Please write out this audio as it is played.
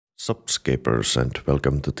Subscribers and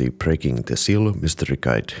welcome to the Breaking the Seal Mystery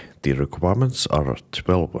Guide. The requirements are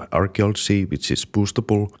 12 Archaeology, which is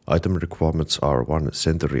boostable. Item requirements are 1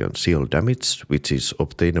 Centurion Seal damage, which is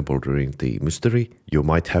obtainable during the mystery. You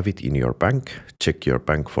might have it in your bank. Check your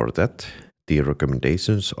bank for that. The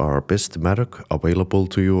recommendations are best mattock available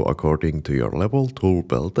to you according to your level, tool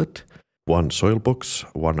belted, 1 soil box,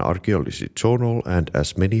 1 archaeology journal, and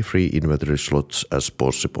as many free inventory slots as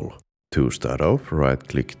possible. To start off,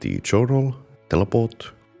 right-click the journal,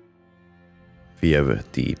 teleport. We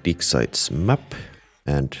have the dig sites map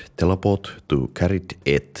and teleport to carried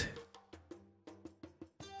it.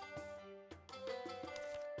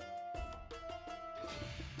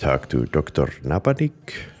 Talk to Dr.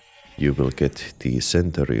 Napanik. You will get the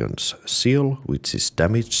Centurion's seal, which is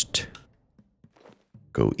damaged.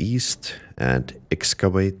 Go east and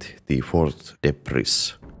excavate the 4th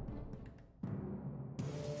debris.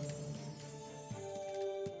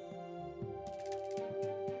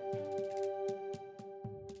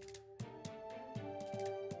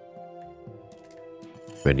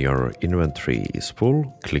 When your inventory is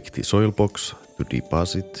full, click the soil box to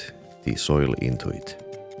deposit the soil into it.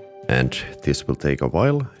 And this will take a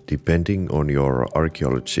while, depending on your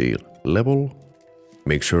archaeology level.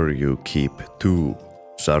 Make sure you keep 2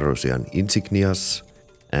 Sarosian insignias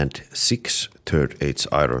and 6 3rd age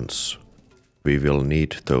irons. We will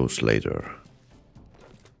need those later.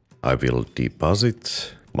 I will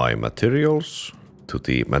deposit my materials to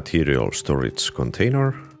the material storage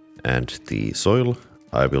container, and the soil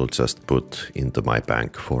I will just put into my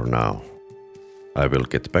bank for now. I will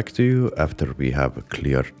get back to you after we have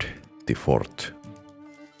cleared the fort.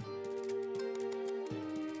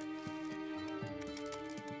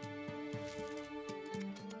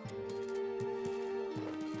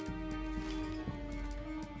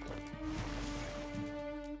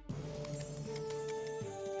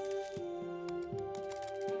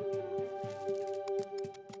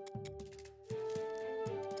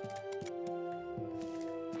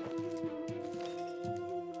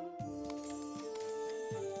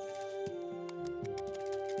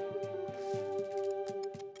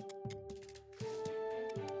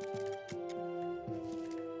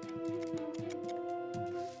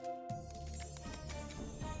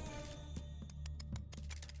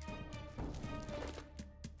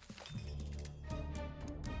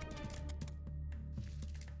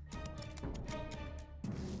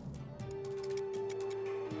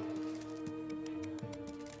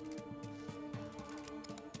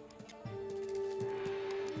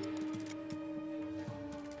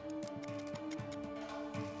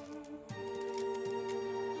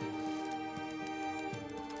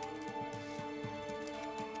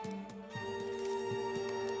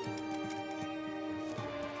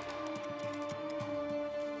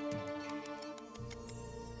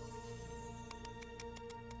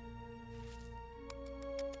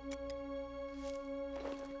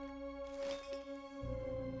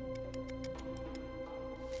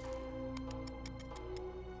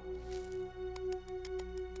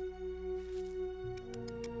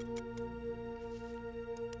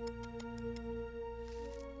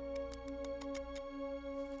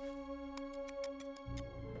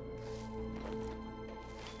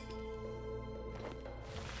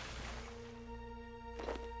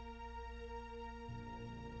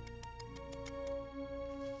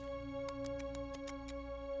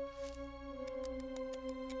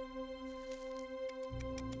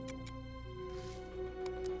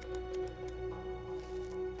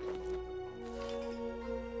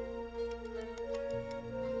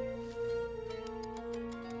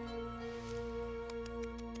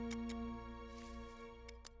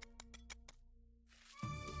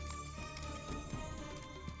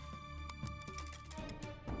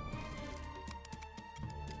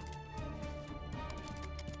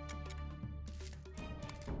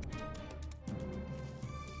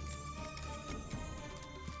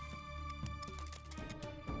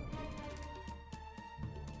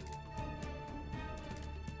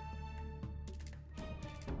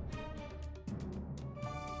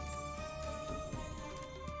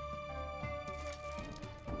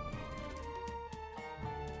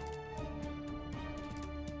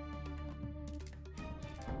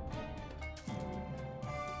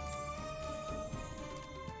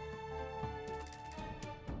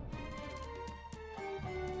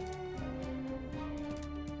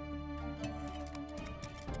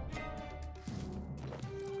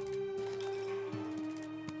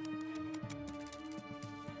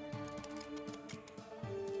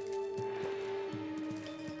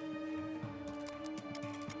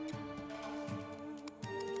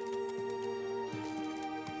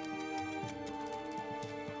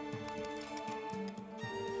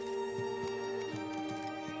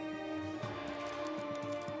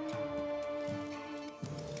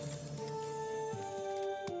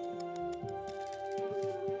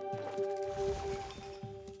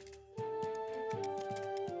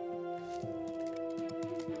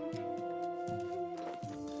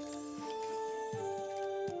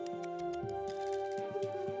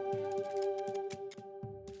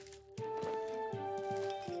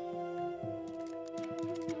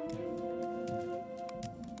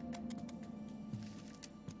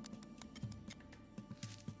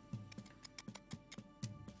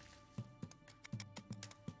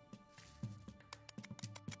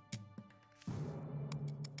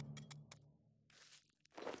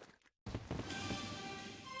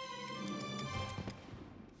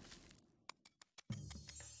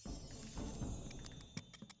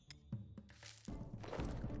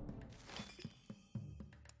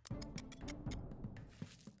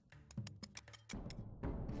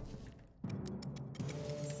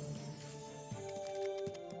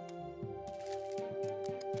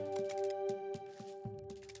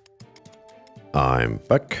 I'm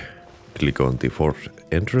back. Click on the fourth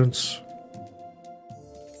entrance.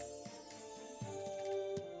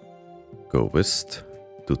 Go west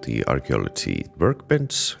to the Archaeology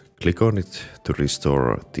workbench. Click on it to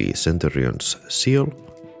restore the Centurion's seal.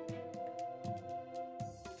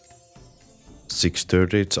 6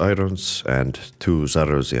 third-age irons and 2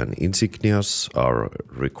 Sarosian insignias are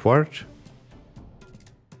required.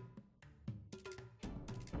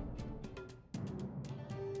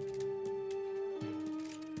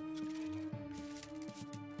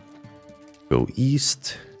 Go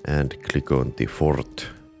east and click on the fort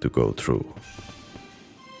to go through.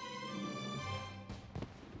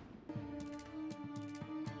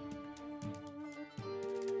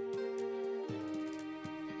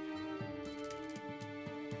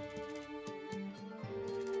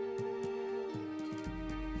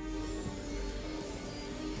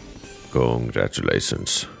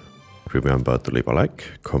 Congratulations! Remember to leave a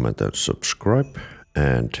like, comment and subscribe,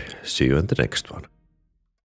 and see you in the next one.